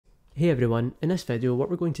Hey everyone, in this video what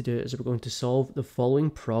we're going to do is we're going to solve the following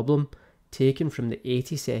problem taken from the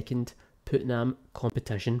 82nd Putnam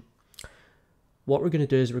competition. What we're going to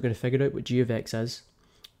do is we're going to figure out what g of x is,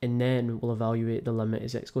 and then we'll evaluate the limit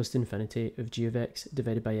as x goes to infinity of g of x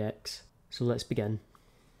divided by x. So let's begin.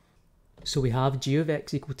 So we have g of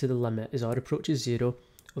x equal to the limit as r approaches 0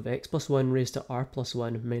 of x plus 1 raised to r plus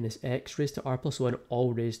 1 minus x raised to r plus 1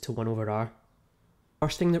 all raised to 1 over r.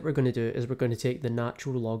 First thing that we're going to do is we're going to take the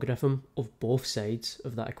natural logarithm of both sides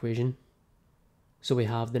of that equation. So we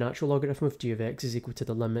have the natural logarithm of g of x is equal to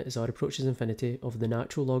the limit as r approaches infinity of the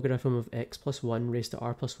natural logarithm of x plus 1 raised to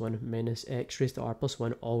r plus 1 minus x raised to r plus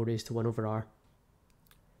 1 all raised to 1 over r.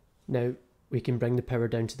 Now we can bring the power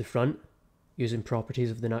down to the front using properties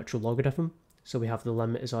of the natural logarithm. So we have the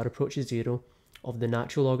limit as r approaches 0 of the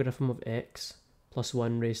natural logarithm of x plus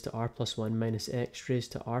 1 raised to r plus 1 minus x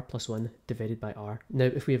raised to r plus 1 divided by r. Now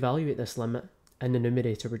if we evaluate this limit, in the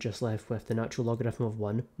numerator we're just left with the natural logarithm of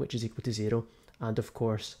 1, which is equal to 0, and of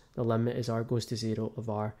course the limit as r goes to 0 of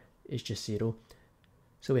r is just 0.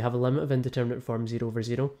 So we have a limit of indeterminate form 0 over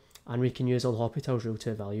 0, and we can use L'Hopital's rule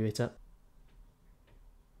to evaluate it.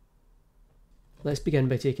 Let's begin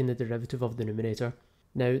by taking the derivative of the numerator.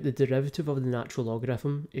 Now the derivative of the natural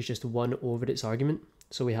logarithm is just 1 over its argument.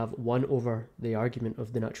 So we have 1 over the argument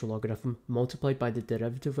of the natural logarithm multiplied by the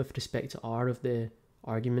derivative with respect to r of the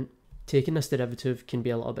argument. Taking this derivative can be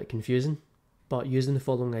a little bit confusing, but using the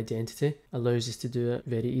following identity allows us to do it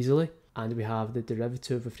very easily. And we have the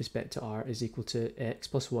derivative with respect to r is equal to x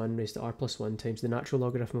plus 1 raised to r plus 1 times the natural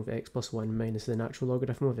logarithm of x plus 1 minus the natural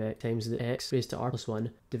logarithm of x times the x raised to r plus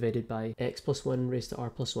 1 divided by x plus 1 raised to r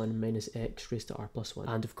plus 1 minus x raised to r plus 1.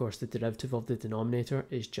 And of course the derivative of the denominator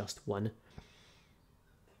is just 1.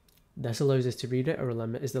 This allows us to rewrite our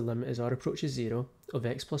limit as the limit as r approaches 0 of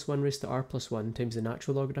x plus 1 raised to r plus 1 times the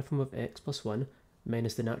natural logarithm of x plus 1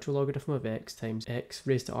 minus the natural logarithm of x times x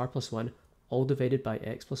raised to r plus 1 all divided by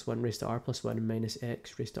x plus 1 raised to r plus 1 minus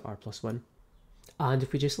x raised to r plus 1. And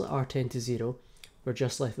if we just let r tend to 0, we're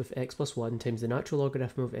just left with x plus 1 times the natural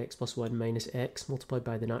logarithm of x plus 1 minus x multiplied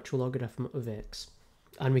by the natural logarithm of x.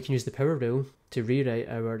 And we can use the power rule to rewrite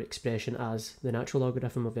our expression as the natural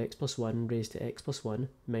logarithm of x plus 1 raised to x plus 1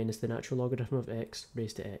 minus the natural logarithm of x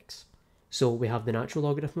raised to x. So we have the natural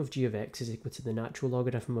logarithm of g of x is equal to the natural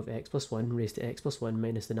logarithm of x plus 1 raised to x plus 1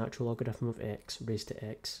 minus the natural logarithm of x raised to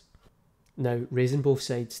x. Now raising both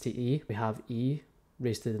sides to e, we have e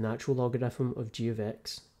raised to the natural logarithm of g of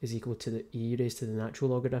x is equal to the e raised to the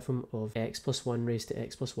natural logarithm of x plus 1 raised to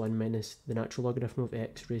x plus 1 minus the natural logarithm of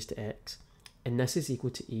x raised to x. And this is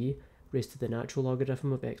equal to e raised to the natural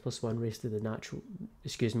logarithm of x plus 1 raised to the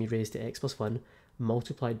raised to x plus 1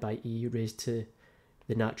 multiplied by e raised to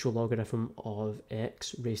the natural logarithm of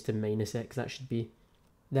x raised to minus x, that should be.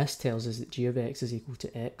 This tells us that g of x is equal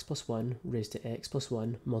to x plus 1 raised to x plus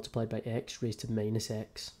 1 multiplied by x raised to minus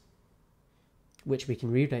x, which we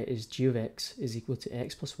can rewrite as g of x is equal to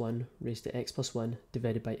x plus 1 raised to x plus 1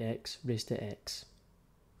 divided by x raised to x.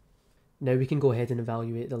 Now we can go ahead and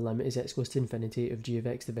evaluate the limit as x goes to infinity of g of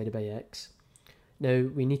x divided by x. Now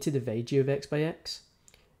we need to divide g of x by x.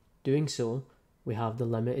 Doing so, we have the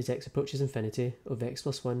limit as x approaches infinity of x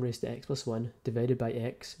plus 1 raised to x plus 1 divided by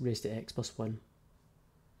x raised to x plus 1.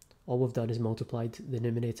 All we've done is multiplied the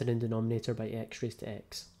numerator and denominator by x raised to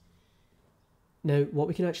x. Now what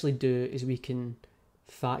we can actually do is we can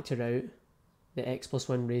factor out the x plus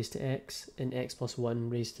 1 raised to x and x plus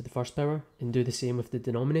 1 raised to the first power and do the same with the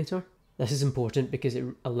denominator. This is important because it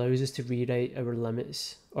allows us to rewrite our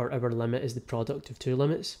limits, or our limit is the product of two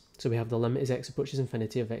limits. So we have the limit as x approaches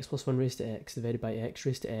infinity of x plus 1 raised to x divided by x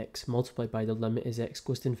raised to x multiplied by the limit as x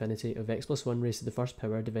goes to infinity of x plus 1 raised to the first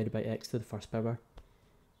power divided by x to the first power,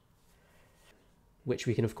 which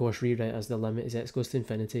we can of course rewrite as the limit as x goes to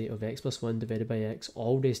infinity of x plus 1 divided by x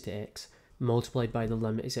all raised to x multiplied by the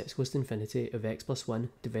limit as x goes to infinity of x plus 1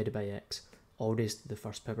 divided by x all raised to the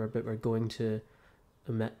first power, but we're going to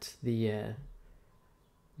omit the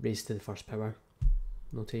raised to the first power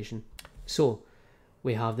notation. So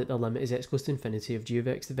we have that the limit as x goes to infinity of g of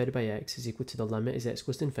x divided by x is equal to the limit as x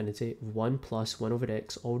goes to infinity of 1 plus 1 over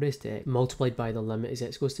x all raised to x multiplied by the limit as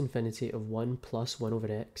x goes to infinity of 1 plus 1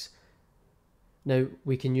 over x. Now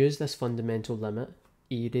we can use this fundamental limit,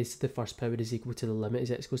 e raised to the first power is equal to the limit as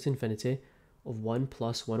x goes to infinity of 1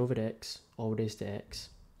 plus 1 over x all raised to x,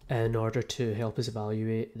 in order to help us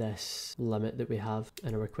evaluate this limit that we have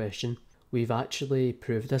in our question. We've actually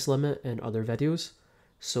proved this limit in other videos,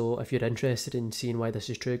 so if you're interested in seeing why this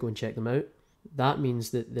is true, go and check them out. That means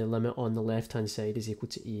that the limit on the left hand side is equal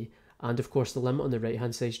to e, and of course the limit on the right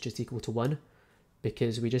hand side is just equal to 1.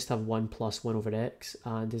 because we just have 1 plus 1 over x,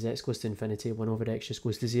 and as x goes to infinity, 1 over x just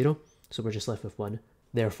goes to 0, so we're just left with 1.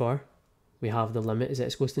 Therefore, we have the limit as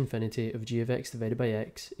x goes to infinity of g of x divided by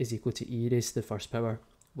x is equal to e raised to the first power,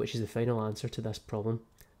 which is the final answer to this problem.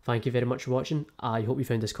 Thank you very much for watching. I hope you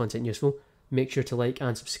found this content useful. Make sure to like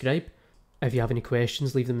and subscribe. If you have any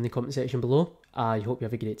questions, leave them in the comment section below. I hope you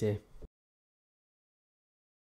have a great day.